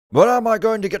But am I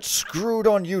going to get screwed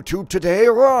on YouTube today,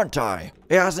 or aren't I?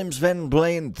 Asm Sven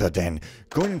Blaine the Den,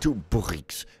 going into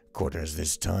Burik's quarters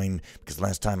this time, because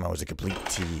last time I was a complete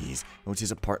tease. Oh, it's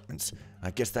his apartments.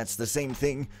 I guess that's the same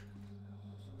thing.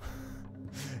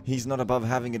 He's not above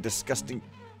having a disgusting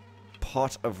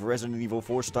pot of Resident Evil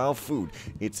 4 style food.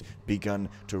 It's begun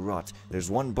to rot.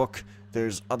 There's one book.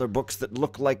 There's other books that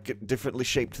look like differently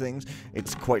shaped things.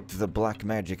 It's quite the black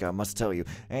magic, I must tell you.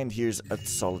 And here's a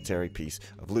solitary piece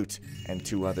of loot, and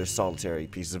two other solitary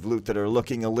pieces of loot that are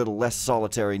looking a little less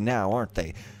solitary now, aren't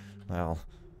they? Well,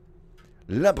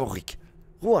 Laboric,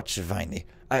 watch Viney.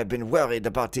 I have been worried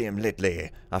about him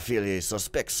lately. I feel he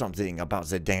suspects something about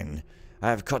the den. I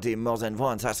have caught him more than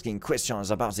once asking questions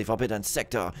about the Forbidden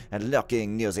Sector and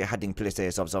lurking near the hiding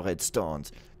places of the Red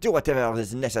Stones. Do whatever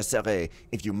is necessary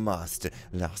if you must,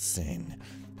 Larsen.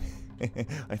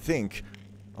 I think.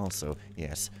 Also,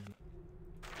 yes.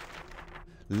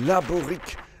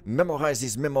 Laboric, memorize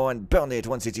his memo and burn it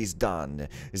once it is done.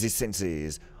 The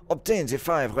senses. Obtain the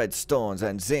 5 red stones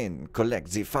and then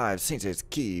collect the 5 senses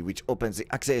key which opens the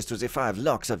access to the 5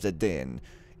 locks of the den.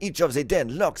 Each of the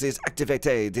den locks is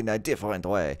activated in a different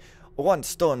way. 1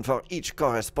 stone for each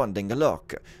corresponding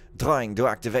lock. Trying to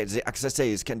activate the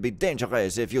accesses can be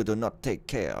dangerous if you do not take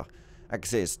care.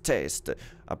 Access test.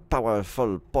 A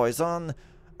powerful poison?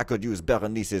 I could use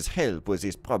Berenice's help with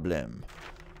this problem.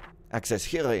 Access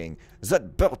hearing.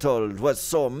 That Berthold was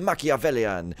so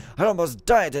Machiavellian. I almost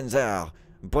died in there.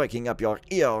 Breaking up your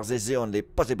ears is the only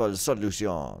possible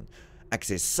solution.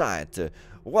 Access sight.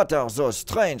 What are those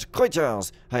strange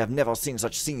creatures? I have never seen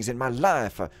such things in my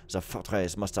life. The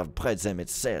fortress must have bred them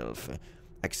itself.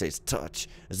 Access touch.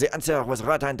 The answer was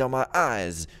right under my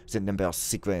eyes. The number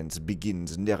sequence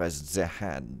begins nearest the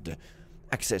hand.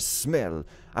 Access smell.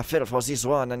 I fell for this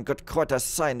one and got quite a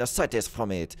sinusitis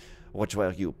from it. Watch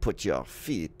where you put your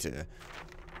feet.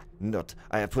 Note,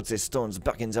 I have put the stones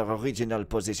back in their original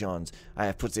positions. I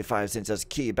have put the 5 senses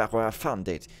key back where I found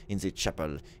it, in the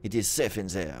chapel. It is safe in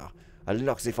there. I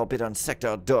locked the Forbidden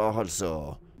Sector door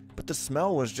also. But the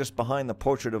smell was just behind the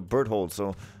portrait of Berthold,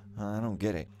 so I don't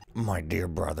get it. My dear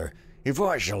brother, if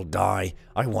I shall die,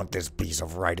 I want this piece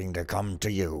of writing to come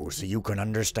to you so you can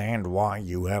understand why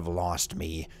you have lost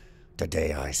me.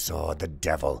 Today I saw the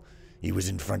devil. He was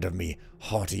in front of me,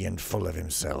 haughty and full of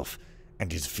himself,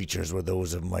 and his features were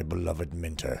those of my beloved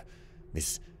mentor.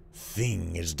 This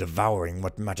thing is devouring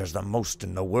what matters the most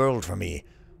in the world for me,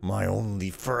 my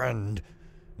only friend.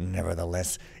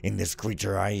 Nevertheless, in this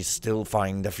creature I still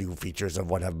find a few features of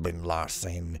what have been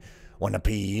Larsen. When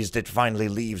appeased, it finally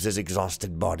leaves his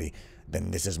exhausted body.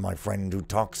 Then this is my friend who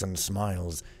talks and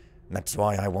smiles. That's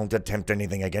why I won't attempt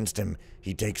anything against him.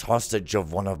 He takes hostage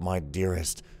of one of my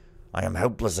dearest. I am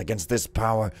helpless against this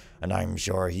power, and I'm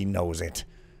sure he knows it.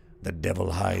 The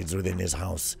devil hides within his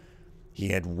house. He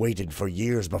had waited for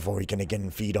years before he can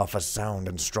again feed off a sound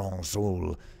and strong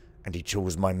soul, and he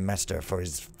chose my master for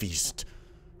his feast.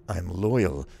 I am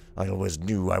loyal. I always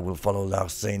knew I will follow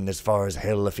Larsen as far as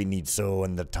hell if he needs so,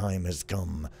 and the time has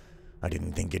come. I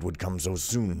didn't think it would come so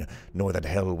soon, nor that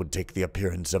hell would take the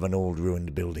appearance of an old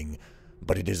ruined building.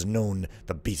 But it is known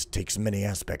the beast takes many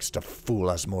aspects to fool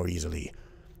us more easily.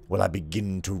 Will I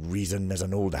begin to reason as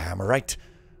an old Hammerite?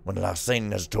 When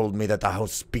Larsen has told me that the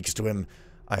house speaks to him,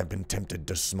 I have been tempted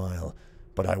to smile,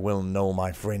 but I will know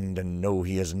my friend and know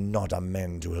he is not a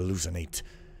man to hallucinate.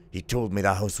 He told me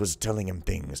the house was telling him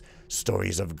things,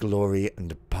 stories of glory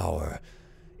and power.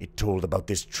 It told about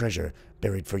this treasure,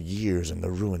 buried for years in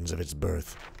the ruins of its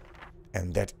birth,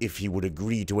 and that if he would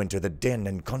agree to enter the den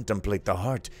and contemplate the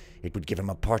heart, it would give him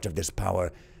a part of this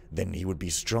power. Then he would be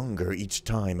stronger each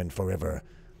time and forever.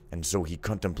 And so he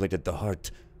contemplated the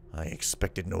heart. I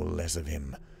expected no less of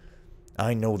him.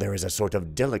 I know there is a sort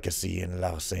of delicacy in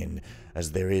Larsen,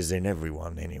 as there is in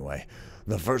everyone anyway.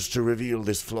 The first to reveal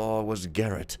this flaw was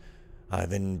Garrett. I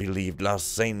then believed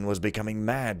Larsen was becoming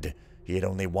mad. He had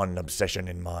only one obsession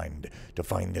in mind, to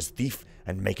find this thief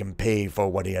and make him pay for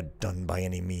what he had done by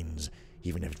any means,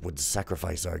 even if it would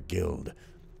sacrifice our guild.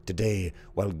 Today,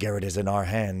 while Garrett is in our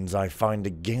hands, I find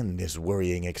again this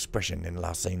worrying expression in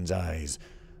Larsen's eyes.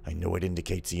 I know it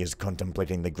indicates he is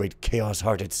contemplating the great Chaos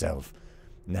Heart itself.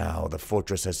 Now the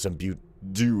fortress has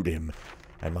subdued him,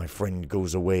 and my friend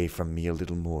goes away from me a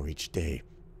little more each day.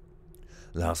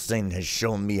 Larsen has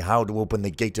shown me how to open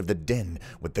the gate of the den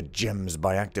with the gems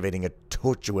by activating a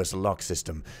tortuous lock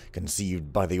system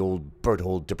conceived by the old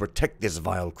Berthold to protect this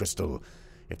vile crystal.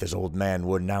 If this old man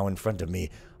were now in front of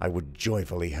me, I would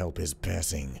joyfully help his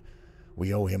passing.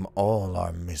 We owe him all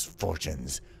our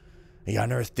misfortunes. He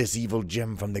unearthed this evil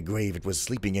gem from the grave it was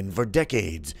sleeping in for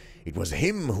decades. It was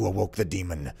him who awoke the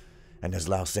demon. and as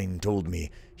Larsain told me,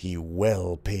 he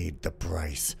well paid the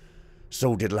price.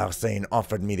 So did Larsain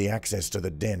offered me the access to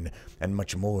the den, and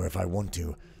much more if I want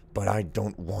to. But I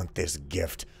don't want this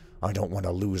gift. I don't want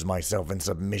to lose myself in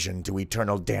submission to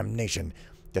eternal damnation,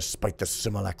 despite the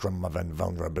simulacrum of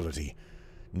invulnerability.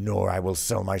 Nor I will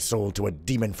sell my soul to a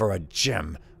demon for a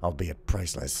gem, albeit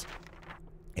priceless.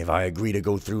 If I agree to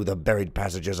go through the buried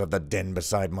passages of the den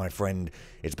beside my friend,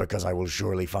 it's because I will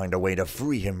surely find a way to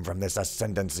free him from this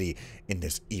ascendancy in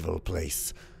this evil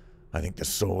place. I think the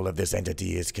soul of this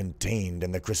entity is contained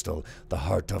in the crystal, the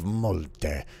heart of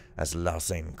Molte, as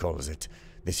Larsain calls it.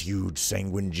 This huge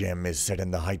sanguine gem is set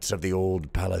in the heights of the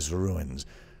old palace ruins.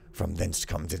 From thence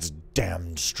comes its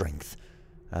damned strength.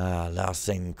 Ah,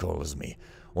 Larsain calls me.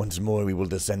 Once more we will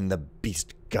descend the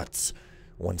beast guts.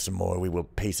 Once more we will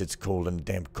pace its cold and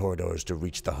damp corridors to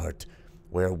reach the heart,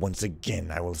 where once again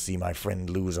I will see my friend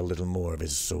lose a little more of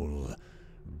his soul.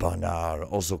 Barnard,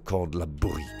 also called La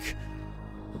Bourrique.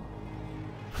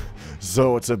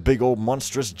 So it's a big old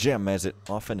monstrous gem, as it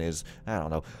often is. I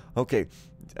don't know. Okay,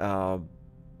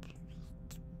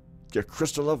 your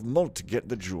crystal of Molt, get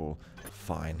the jewel.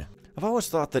 Fine. I've always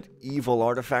thought that evil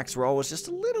artifacts were always just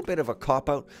a little bit of a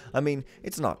cop-out. I mean,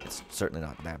 it's certainly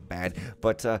not that bad,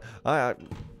 but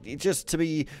it just, to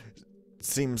me,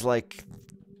 seems like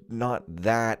not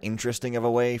that interesting of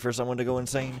a way for someone to go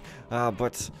insane.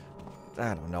 But,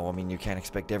 I don't know, I mean, you can't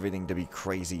expect everything to be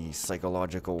crazy,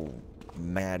 psychological,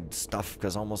 mad stuff,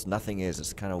 because almost nothing is.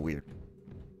 It's kind of weird.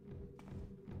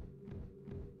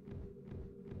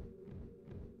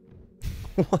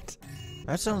 What?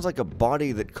 That sounds like a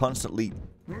body that constantly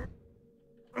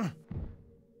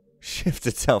shifts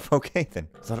itself. Okay, then.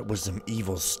 Thought it was some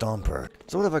evil stomper.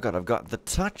 So what have I got? I've got the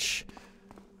touch.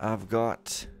 I've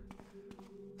got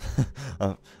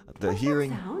the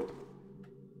hearing,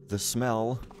 the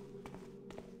smell,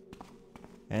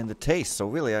 and the taste. So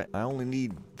really, I only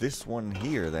need this one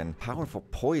here, then. Powerful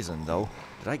poison, though.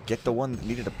 Did I get the one that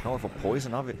needed a powerful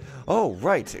poison of it? Oh,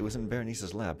 right. It was in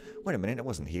Berenice's lab. Wait a minute. It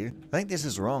wasn't here. I think this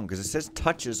is wrong, because it says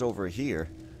touches over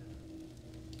here.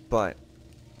 But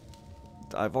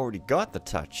I've already got the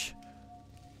touch.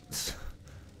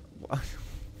 What?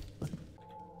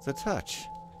 The touch.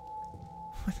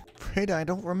 What? Afraid I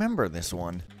don't remember this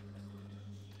one.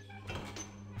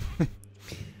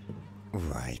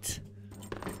 Right.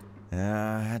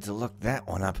 I had to look that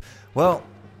one up. Well,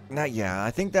 yeah, I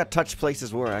think that touch place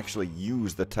is where I actually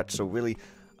use the touch, so really,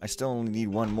 I still only need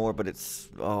one more, but it's,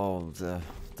 oh, the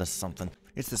something.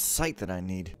 It's the sight that I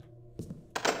need.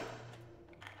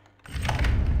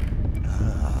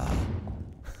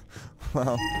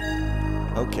 Well,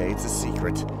 okay, it's a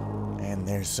secret. And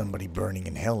there's somebody burning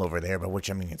in hell over there, by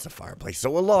which I mean it's a fireplace,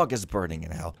 so a log is burning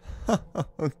in hell.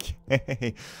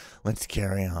 Okay, let's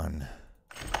carry on.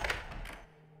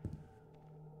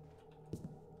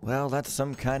 Well, that's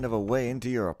some kind of a way into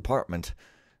your apartment.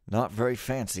 Not very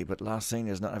fancy, but Larsain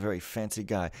is not a very fancy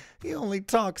guy. He only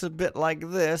talks a bit like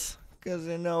this, 'cause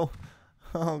you know,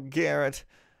 oh, Garrett,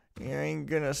 you ain't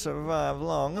gonna survive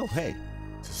long. Oh, hey,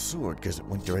 it's a sword, 'cause it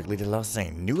went directly to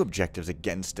Larsain. New objectives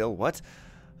again still, what?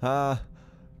 Good,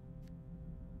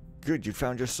 you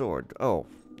found your sword. Oh,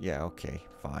 yeah, okay,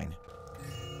 fine.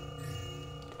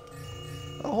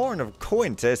 A horn of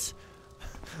Quintus.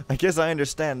 I guess I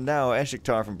understand now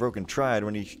Eshiktar from Broken Triad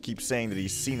when he keeps saying that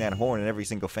he's seen that horn in every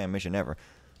single fan mission ever.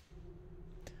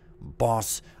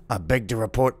 Boss, I beg to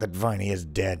report that Viney is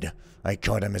dead. I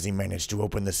caught him as he managed to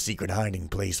open the secret hiding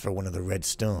place for one of the red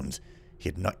stones. He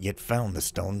had not yet found the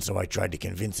stone, so I tried to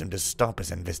convince him to stop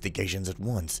his investigations at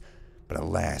once. But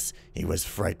alas, he was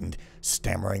frightened,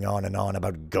 stammering on and on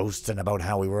about ghosts and about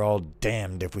how we were all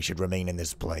damned if we should remain in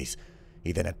this place.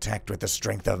 He then attacked with the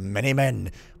strength of many men,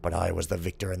 but I was the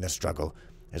victor in the struggle.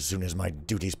 As soon as my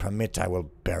duties permit, I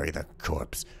will bury the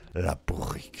corpse. La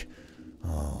Bourrique.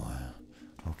 Oh,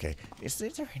 okay. Is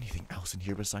there anything else in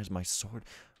here besides my sword?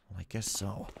 Well, I guess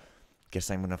so.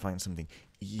 Guess I'm gonna find something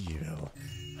evil.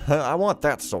 I want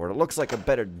that sword. It looks like a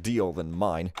better deal than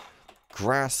mine.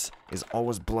 Grass is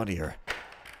always bloodier.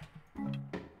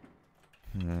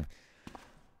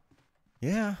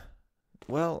 Yeah.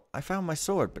 Well, I found my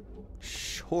sword, but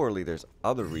surely there's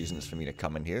other reasons for me to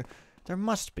come in here. There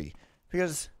must be,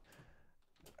 because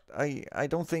I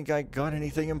don't think I got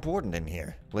anything important in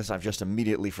here. Unless I've just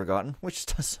immediately forgotten, which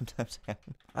does sometimes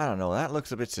happen. I don't know, that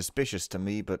looks a bit suspicious to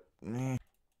me, but eh.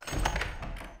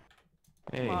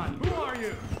 Hey. Come on, who are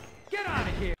you? Get out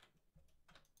of here!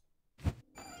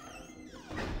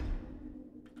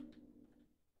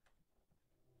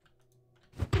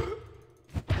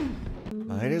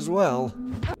 Might as well.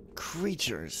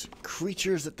 Creatures.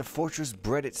 Creatures that the fortress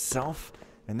bred itself,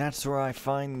 And that's where I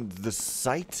find the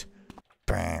site?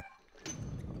 Bah.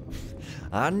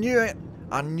 I knew it!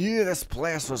 I knew this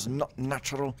place was not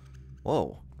natural.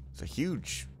 Whoa, it's a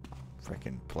huge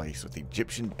freaking place with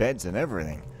Egyptian beds and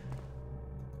everything.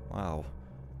 Wow.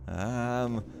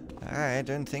 I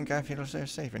don't think I feel so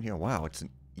safe in here. Wow, it's an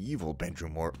evil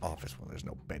bedroom or office. Well, there's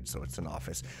no bed, so it's an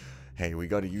office. Hey, we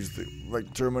gotta use the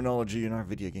right terminology in our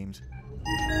video games.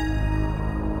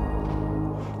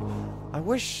 I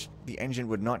wish the engine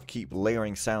would not keep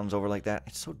layering sounds over like that.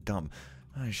 It's so dumb.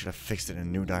 I should have fixed it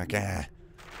in New Dark.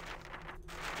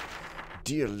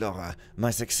 Dear Laura,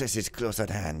 my success is close at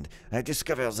hand. I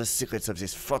discovered the secrets of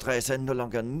this fortress and no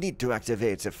longer need to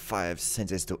activate the 5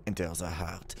 senses to enter the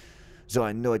heart. Though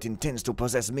I know it intends to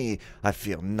possess me, I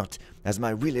fear not, as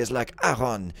my will is like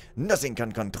Aaron. Nothing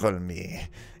can control me.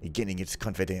 Gaining its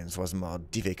confidence was more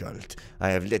difficult. I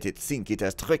have let it think it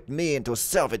has tricked me into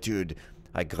servitude.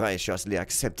 I graciously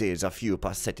accepted the few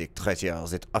pathetic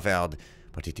treasures it offered,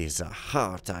 but it is the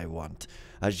heart I want,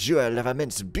 a jewel of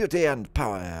immense beauty and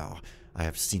power. I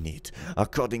have seen it.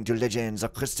 According to legends, the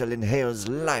crystal inhales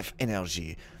life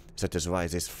energy. That is why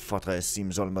this fortress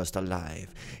seems almost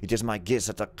alive. It is my guess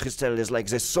that the crystal is like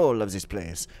the soul of this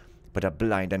place, but a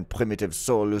blind and primitive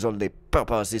soul whose only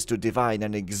purpose is to divine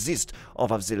and exist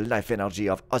off of the life energy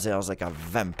of others like a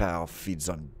vampire feeds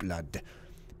on blood.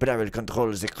 But I will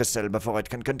control the crystal before it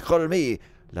can control me.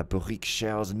 La Bourrique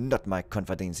shares not my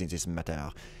confidence in this matter.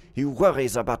 He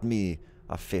worries about me.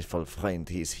 A faithful friend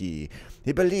is he.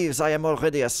 He believes I am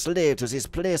already a slave to this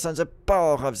place and the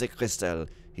power of the crystal.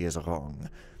 He is wrong.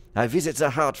 I visit the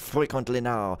heart frequently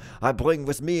now. I bring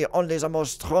with me only the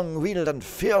most strong-willed and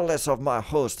fearless of my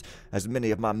host, as many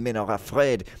of my men are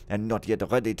afraid and not yet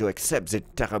ready to accept the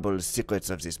terrible secrets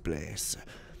of this place.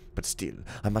 But still,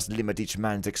 I must limit each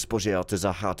man's exposure to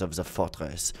the heart of the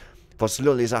fortress, for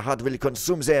slowly the heart will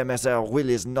consume them as their will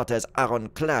is not as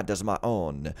ironclad as my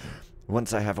own.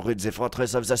 Once I have rid the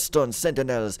fortress of the stone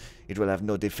sentinels, it will have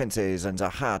no defenses and the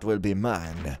heart will be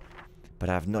mine. But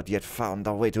I have not yet found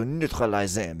a way to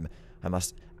neutralize them. I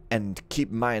must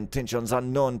keep my intentions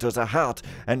unknown to the heart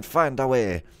and find a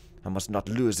way. I must not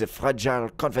lose the fragile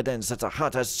confidence that the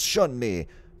heart has shown me,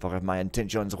 for if my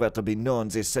intentions were to be known,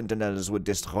 the sentinels would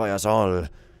destroy us all.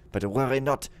 But worry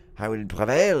not, I will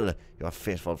prevail, your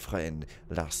faithful friend,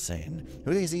 Larsen.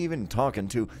 Who is he even talking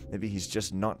to? Maybe he's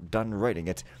just not done writing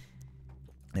it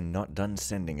and not done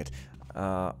sending it.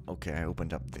 Okay, I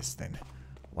opened up this then.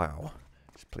 Wow.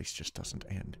 This place just doesn't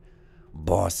end.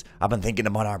 Boss, I've been thinking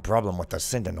about our problem with the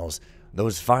Sentinels.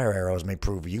 Those fire arrows may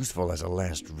prove useful as a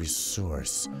last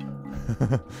resource.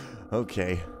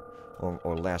 Okay.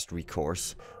 Or last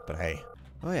recourse. But hey,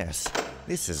 Oh yes.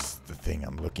 this is the thing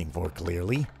I'm looking for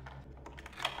clearly.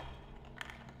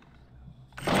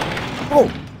 Oh!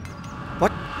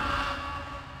 What?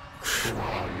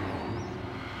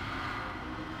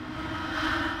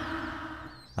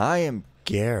 I am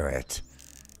Garrett,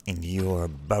 and you're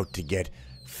about to get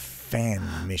fan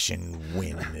mission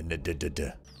win.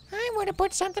 I want to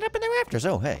put something up in the rafters.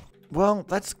 Oh, hey. Well,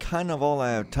 that's kind of all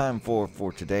I have time for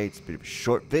today. It's a bit of a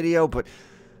short video, but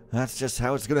that's just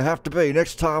how it's going to have to be.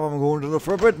 Next time I'm going to the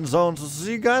Forbidden Zone, so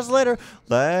see you guys later.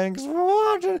 Thanks for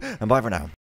watching, and bye for now.